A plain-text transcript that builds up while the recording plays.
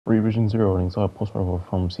Revision 0, an exotic pulse rifle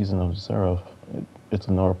from Season of the Seraph. It's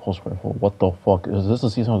another pulse rifle. What the fuck? Is this the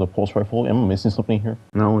Season of the pulse rifle? Am I missing something here?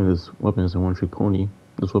 Not only this weapon is a one-trick pony,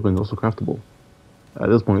 this weapon is also craftable. At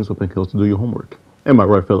this point, this weapon kills to do your homework. Am I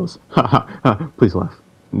right, fellas? Ha ha ha! Please laugh.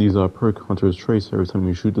 These are perk Hunter's traits. Every time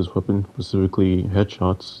you shoot this weapon, specifically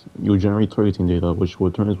headshots, you generate targeting data, which will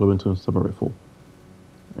turn this weapon into a sniper rifle.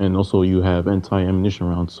 And also, you have anti-ammunition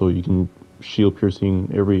rounds, so you can shield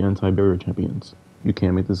piercing every anti-barrier champions. You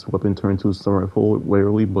can make this weapon turn into a sniper rifle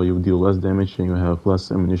rarely, but you'll deal less damage and you have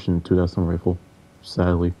less ammunition to that sniper rifle.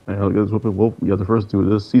 Sadly. And how to get this weapon? Well, you have to first do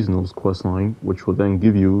this Seasonal's questline, which will then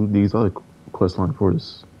give you the exotic questline for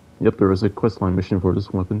this. Yep, there is a questline mission for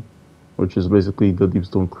this weapon, which is basically the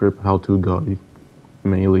Deepstone Crypt how-to guide,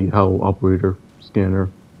 mainly how operator,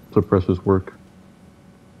 scanner, suppressors work.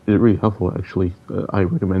 It's really helpful, actually. I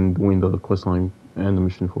recommend doing the questline and the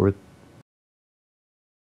mission for it.